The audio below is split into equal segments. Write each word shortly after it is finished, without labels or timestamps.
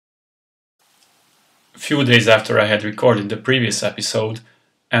Few days after I had recorded the previous episode,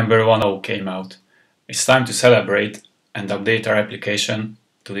 Ember 1.0 came out. It's time to celebrate and update our application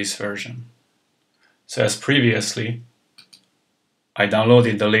to this version. So as previously, I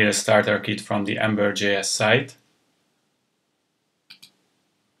downloaded the latest starter kit from the Ember.js site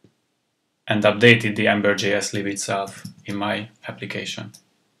and updated the Ember.js lib itself in my application.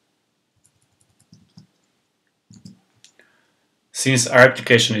 Since our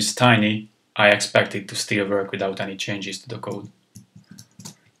application is tiny, I expect it to still work without any changes to the code.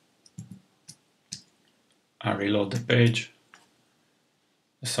 I reload the page.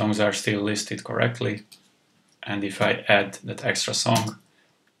 The songs are still listed correctly, and if I add that extra song,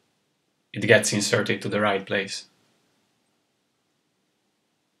 it gets inserted to the right place.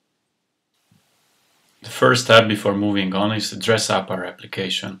 The first step before moving on is to dress up our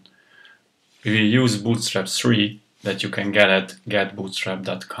application. We will use Bootstrap 3 that you can get at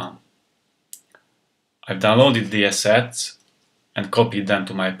getbootstrap.com. I've downloaded the assets and copied them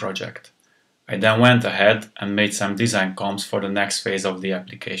to my project. I then went ahead and made some design comps for the next phase of the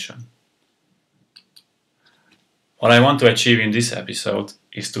application. What I want to achieve in this episode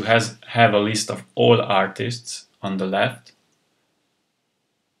is to have a list of all artists on the left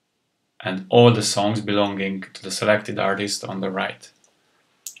and all the songs belonging to the selected artist on the right.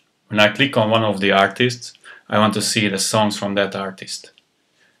 When I click on one of the artists, I want to see the songs from that artist.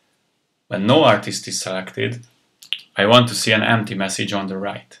 When no artist is selected, I want to see an empty message on the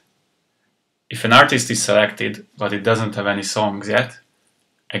right. If an artist is selected but it doesn't have any songs yet,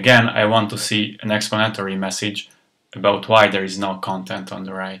 again I want to see an explanatory message about why there is no content on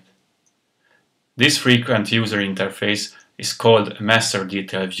the right. This frequent user interface is called a master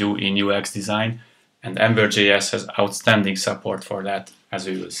detail view in UX design, and Ember.js has outstanding support for that, as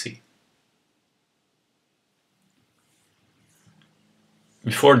we will see.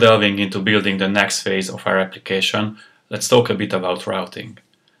 Before delving into building the next phase of our application, let's talk a bit about routing.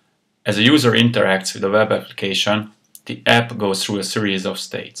 As a user interacts with a web application, the app goes through a series of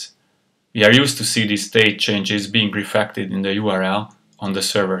states. We are used to see these state changes being reflected in the URL on the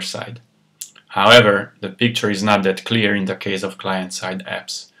server side. However, the picture is not that clear in the case of client-side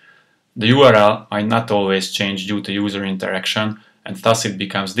apps. The URL might not always change due to user interaction, and thus it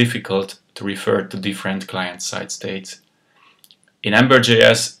becomes difficult to refer to different client-side states. In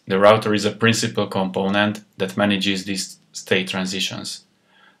Ember.js, the router is a principal component that manages these state transitions.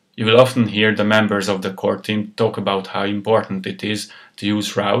 You will often hear the members of the core team talk about how important it is to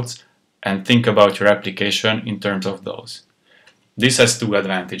use routes and think about your application in terms of those. This has two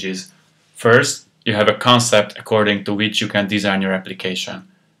advantages. First, you have a concept according to which you can design your application.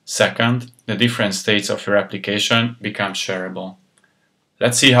 Second, the different states of your application become shareable.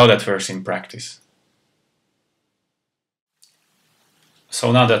 Let's see how that works in practice.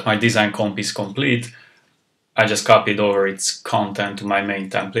 So now that my design comp is complete, I just copied over its content to my main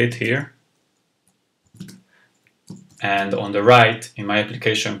template here. And on the right, in my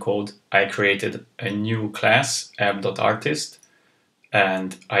application code, I created a new class, app.artist,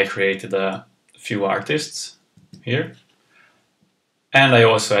 and I created a few artists here. And I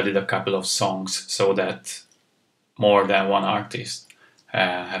also added a couple of songs so that more than one artist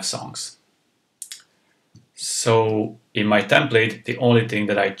have songs. So in my template, the only thing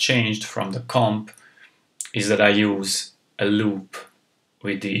that I changed from the comp is that I use a loop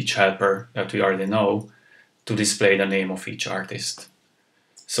with each helper that we already know to display the name of each artist.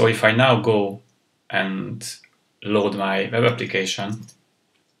 So if I now go and load my web application,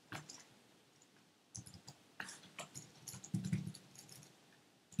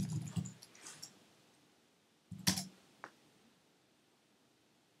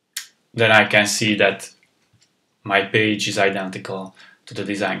 then I can see that my page is identical to the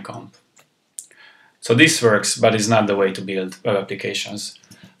design comp. So this works, but it's not the way to build web applications.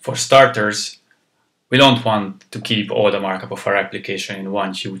 For starters, we don't want to keep all the markup of our application in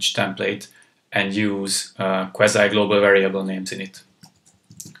one huge template and use quasi-global variable names in it.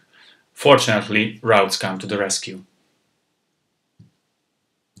 Fortunately, routes come to the rescue.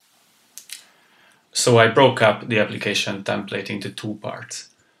 So I broke up the application template into two parts.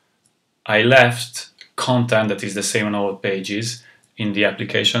 I left content that is the same on all pages in the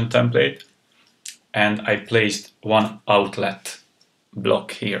application template, and I placed one outlet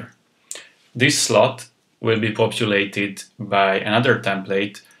block here. This slot will be populated by another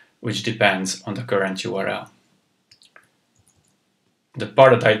template which depends on the current URL. The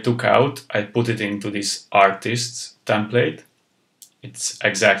part that I took out, I put it into this artists template. It's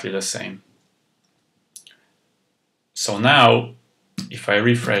exactly the same. So now, if I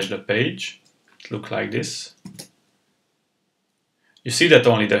refresh the page, it looks like this. You see that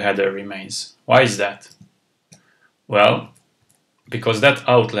only the header remains. Why is that? Well, because that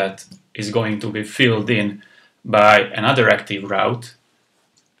outlet is going to be filled in by another active route.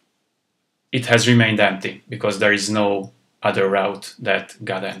 It has remained empty because there is no other route that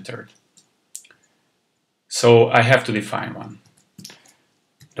got entered. So I have to define one.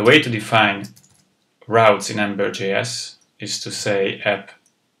 The way to define routes in Ember.js is to say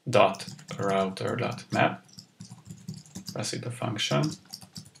app.router.map, pass it a function,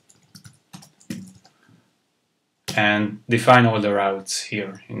 and define all the routes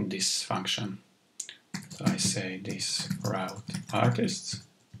here in this function. So I say this route artists.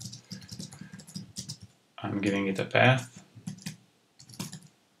 I'm giving it a path.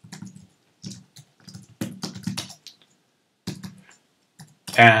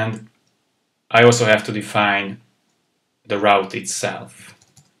 And I also have to define the route itself.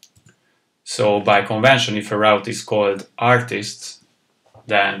 So by convention, if a route is called artists,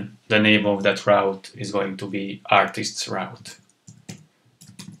 then the name of that route is going to be artists route.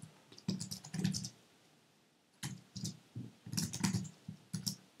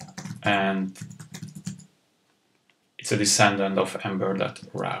 And it's a descendant of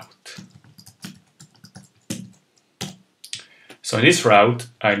ember.route. So in this route,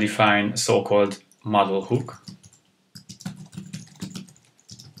 I define a so-called model hook.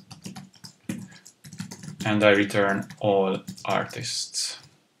 And I return all artists.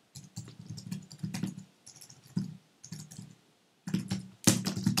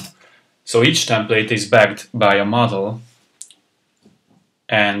 So each template is backed by a model,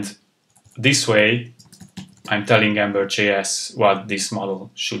 and this way I'm telling Ember.js what this model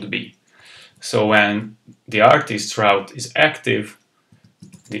should be. So when the artist route is active,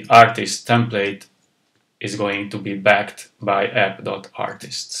 the artist template is going to be backed by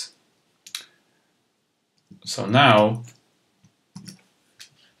app.artists. So now,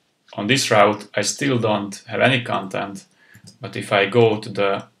 on this route, I still don't have any content, but if I go to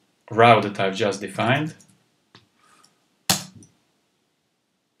the route that I've just defined,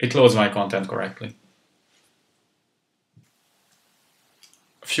 it loads my content correctly.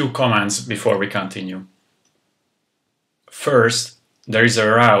 A few comments before we continue. First, there is a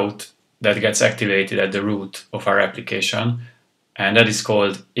route that gets activated at the root of our application, and that is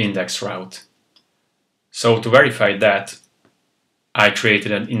called index route. So to verify that, I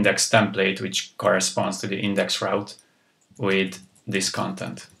created an index template which corresponds to the index route with this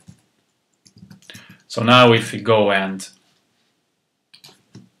content. So now if we go and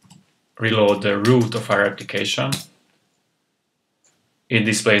reload the root of our application, it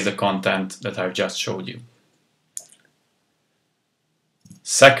displays the content that I've just showed you.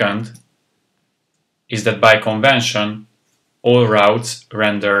 Second is that by convention, all routes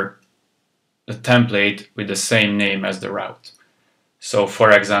render the template with the same name as the route. So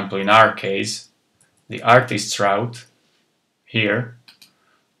for example, in our case, the artist's route here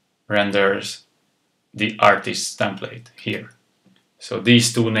renders the artist's template here. So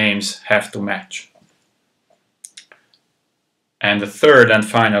these two names have to match. And the third and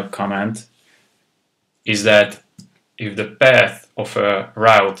final comment is that if the path of a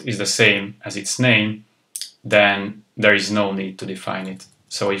route is the same as its name, then there is no need to define it.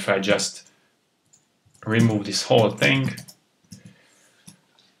 So if I just remove this whole thing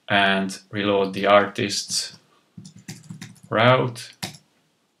and reload the artist's route,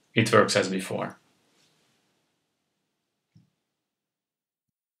 it works as before.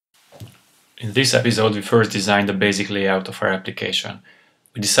 In this episode, we first designed the basic layout of our application.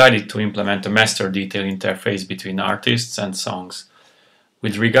 We decided to implement a master detail interface between artists and songs.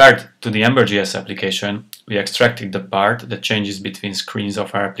 With regard to the Ember.js application, we extracted the part that changes between screens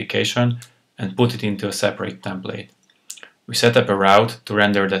of our application and put it into a separate template. We set up a route to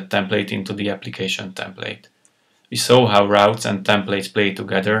render that template into the application template. We saw how routes and templates play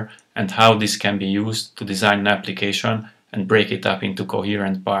together and how this can be used to design an application and break it up into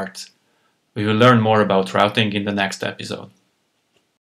coherent parts. We will learn more about routing in the next episode.